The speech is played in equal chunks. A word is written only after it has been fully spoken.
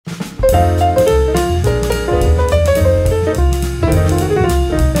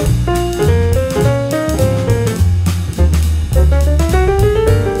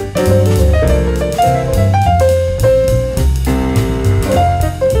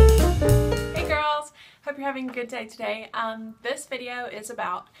Having a good day today. This video is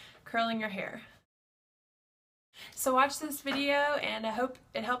about curling your hair. So watch this video and I hope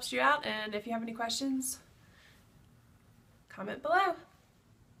it helps you out, and if you have any questions, comment below.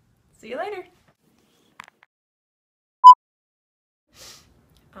 See you later.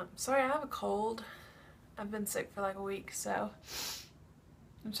 Sorry, I have a cold. I've been sick for like a week, so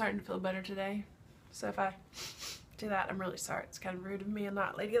I'm starting to feel better today. So if I do that, I'm really sorry. It's kind of rude of me and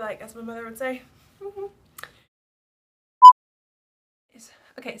not ladylike, as my mother would say.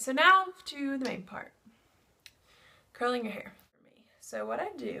 Okay, so now to the main part. Curling your hair for me. So what I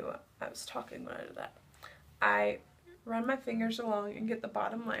do, I was talking when I did that. I run my fingers along and get the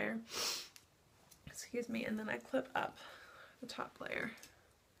bottom layer. Excuse me, and then I clip up the top layer.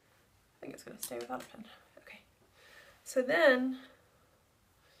 I think it's going to stay without a pin. Okay. So then,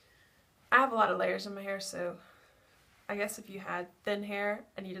 I have a lot of layers in my hair, so I guess if you had thin hair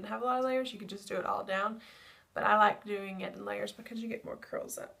and you didn't have a lot of layers, you could just do it all down. But I like doing it in layers because you get more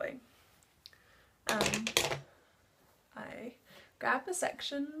curls that way. I grab a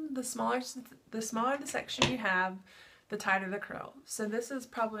section. The smaller the section you have, the tighter the curl. So this is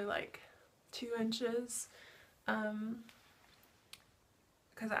probably like 2 inches.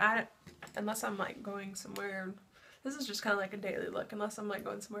 Because unless I'm like going somewhere, this is just kind of like a daily look. Unless I'm like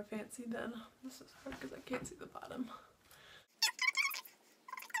going somewhere fancy, then this is hard because I can't see the bottom.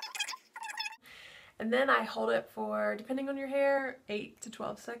 And then I hold it for, depending on your hair, 8 to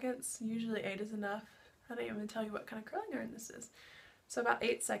 12 seconds. Usually 8 is enough. I don't even tell you what kind of curling iron this is. So about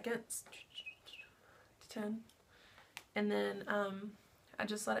 8 seconds to 10. And then I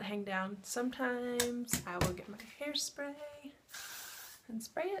just let it hang down. Sometimes I will get my hairspray and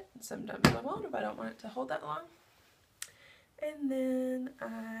spray it. Sometimes I won't if I don't want it to hold that long. And then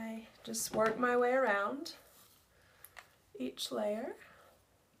I just work my way around each layer.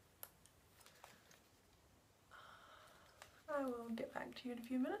 I will get back to you in a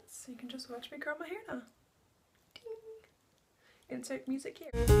few minutes so you can just watch me curl my hair now. Ding! Insert music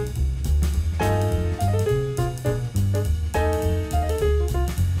here.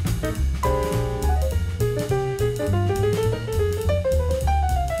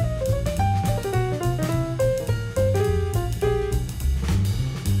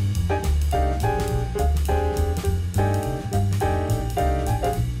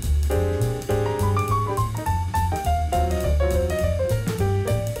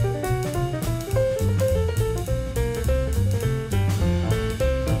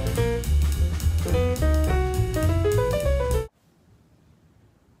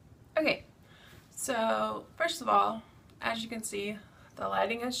 So, first of all, as you can see, the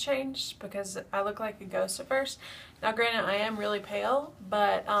lighting has changed because I look like a ghost at first. Now granted, I am really pale,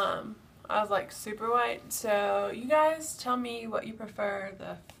 but I was like super white. So you guys tell me what you prefer,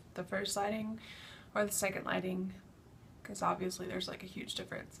 the first lighting or the second lighting, because obviously there's like a huge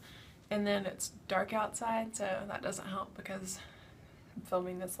difference. And then it's dark outside, so that doesn't help because I'm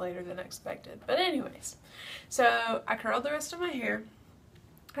filming this later than expected. But anyways, so I curled the rest of my hair.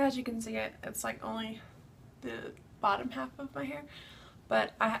 As you can see, it's like only the bottom half of my hair,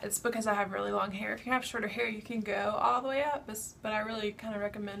 but it's because I have really long hair. If you have shorter hair, you can go all the way up, but I really kind of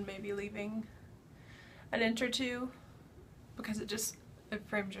recommend maybe leaving an inch or two because it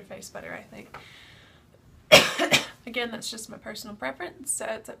frames your face better, I think. Again, that's just my personal preference, so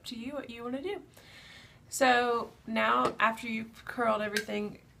it's up to you what you want to do. So now, after you've curled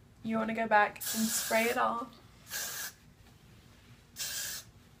everything, you want to go back and spray it off.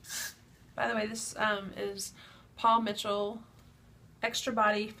 By the way, this is Paul Mitchell Extra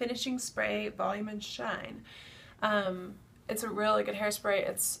Body Finishing Spray Volume and Shine. It's a really good hairspray.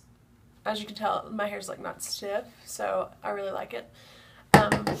 It's, as you can tell, my hair's like not stiff, so I really like it.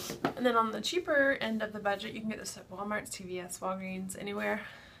 And then on the cheaper end of the budget, you can get this at Walmart, CVS, Walgreens, anywhere,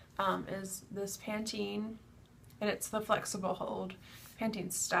 is this Pantene, and it's the flexible hold.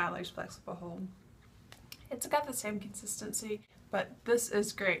 Pantene Stylish Flexible Hold. It's got the same consistency, but this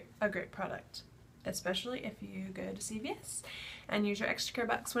is a great product, especially if you go to CVS and use your extra care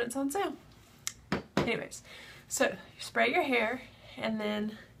bucks when it's on sale. Anyways, so you spray your hair, and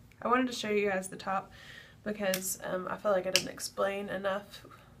then I wanted to show you guys the top because I feel like I didn't explain enough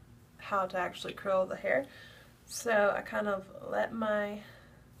how to actually curl the hair. So I kind of let my,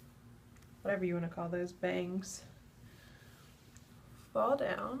 whatever you want to call those, bangs fall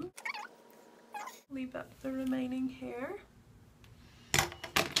down. Leave up the remaining hair.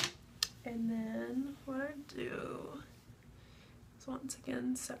 And then what I do is once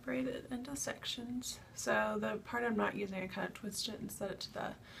again separate it into sections. So the part I'm not using, I kind of twist it and set it to the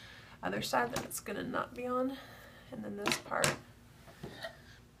other side that it's going to not be on. And then this part,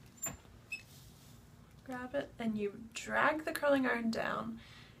 grab it and you drag the curling iron down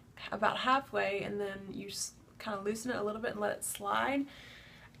about halfway, and then you kind of loosen it a little bit and let it slide.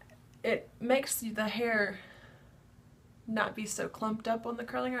 It makes the hair not be so clumped up on the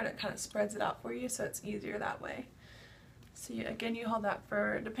curling iron. It kind of spreads it out for you, so it's easier that way. So again, you hold that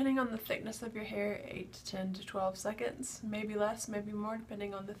for, depending on the thickness of your hair, 8 to 10 to 12 seconds, maybe less, maybe more,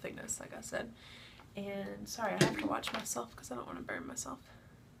 depending on the thickness, like I said. And sorry, I have to watch myself because I don't want to burn myself.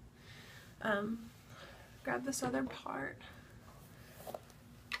 Grab this other part.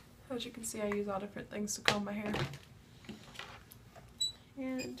 As you can see, I use all different things to comb my hair.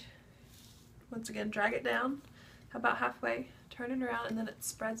 And once again, drag it down about halfway, turn it around, and then it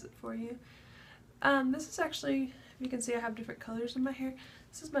spreads it for you. This is actually, you can see I have different colors in my hair.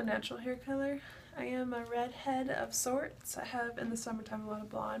 This is my natural hair color. I am a redhead of sorts. I have in the summertime a lot of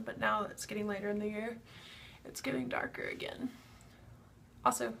blonde, but now it's getting later in the year, it's getting darker again.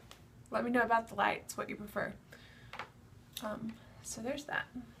 Also, let me know about the lights, what you prefer. So there's that.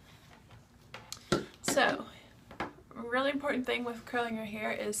 So, a really important thing with curling your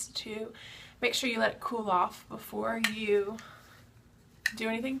hair is to make sure you let it cool off before you do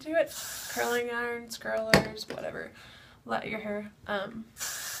anything to it. Curling irons, curlers, whatever. Let your hair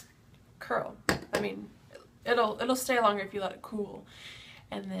curl. I mean, it'll stay longer if you let it cool,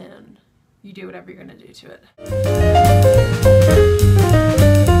 and then you do whatever you're gonna do to it.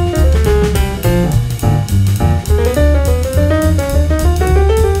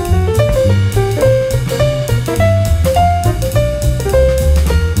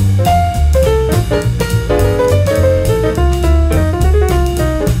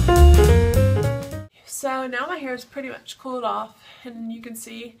 So now my hair is pretty much cooled off, and you can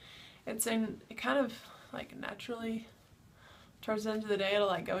see it kind of like naturally towards the end of the day it'll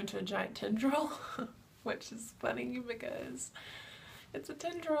like go into a giant tendril, which is funny because it's a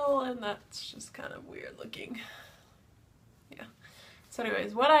tendril and that's just kind of weird looking. Yeah. So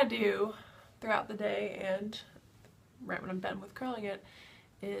anyways, what I do throughout the day and right when I'm done with curling it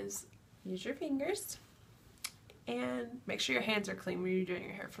is use your fingers. And make sure your hands are clean when you're doing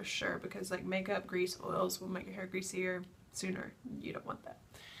your hair for sure, because like makeup, grease, oils will make your hair greasier sooner. You don't want that.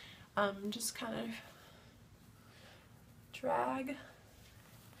 Just kind of drag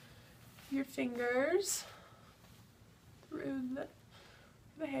your fingers through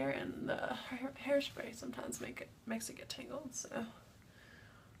the hair, and the hairspray sometimes makes it get tangled, so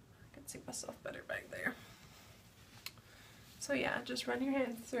I can see myself better back there. So yeah, just run your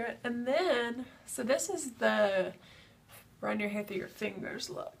hands through it, and then, so this is the run your hair through your fingers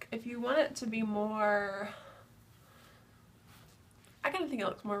look. If you want it to be more, I kind of think it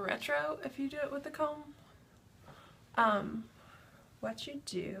looks more retro if you do it with the comb. What you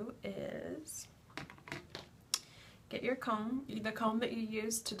do is get your comb, the comb that you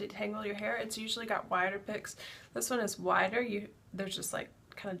use to detangle your hair. It's usually got wider picks. This one is wider. There's just like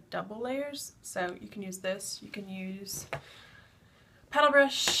kind of double layers, so you can use this. You can use paddle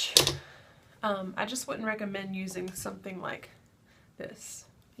brush. I just wouldn't recommend using something like this.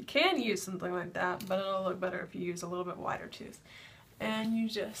 You can use something like that, but it'll look better if you use a little bit wider tooth. And you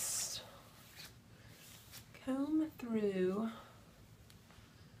just comb through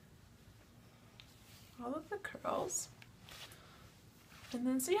all of the curls. And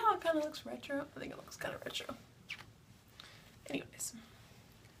then see how it kind of looks retro? I think it looks kind of retro. Anyways,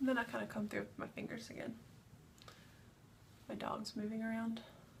 and then I kind of comb through with my fingers again. My dog's moving around.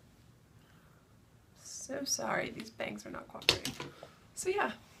 So sorry, these bangs are not cooperating. So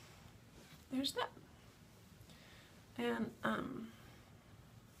yeah, there's that. And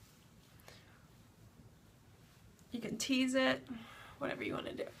you can tease it, whatever you want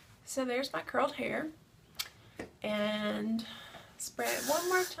to do. So there's my curled hair, and spray it one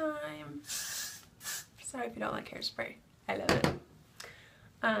more time. Sorry if you don't like hairspray. I love it.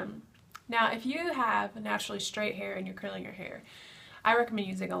 Now if you have naturally straight hair and you're curling your hair, I recommend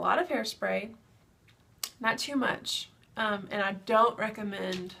using a lot of hairspray, not too much, and I don't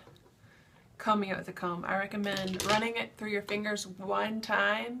recommend combing it with a comb. I recommend running it through your fingers one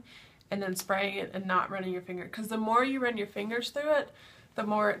time and then spraying it and not running your finger, because the more you run your fingers through it, the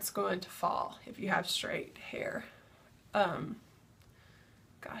more it's going to fall if you have straight hair.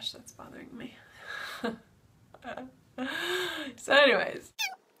 Gosh, that's bothering me. So anyways,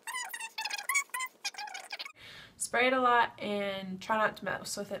 spray it a lot and try not to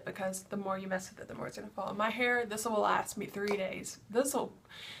mess with it, because the more you mess with it, the more it's going to fall. My hair, this will last me 3 days.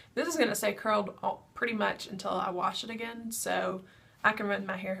 This is going to stay curled pretty much until I wash it again, so I can run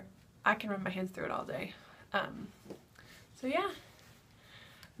my hands through it all day. So yeah,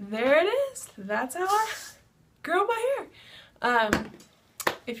 there it is. That's how I curl my hair.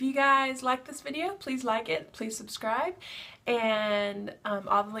 If you guys like this video, please like it, please subscribe, and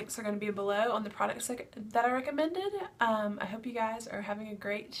all the links are going to be below on the products that I recommended. I hope you guys are having a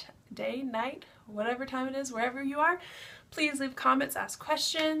great day, night, whatever time it is, wherever you are. Please leave comments, ask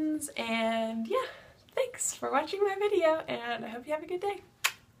questions, and yeah, thanks for watching my video, and I hope you have a good day.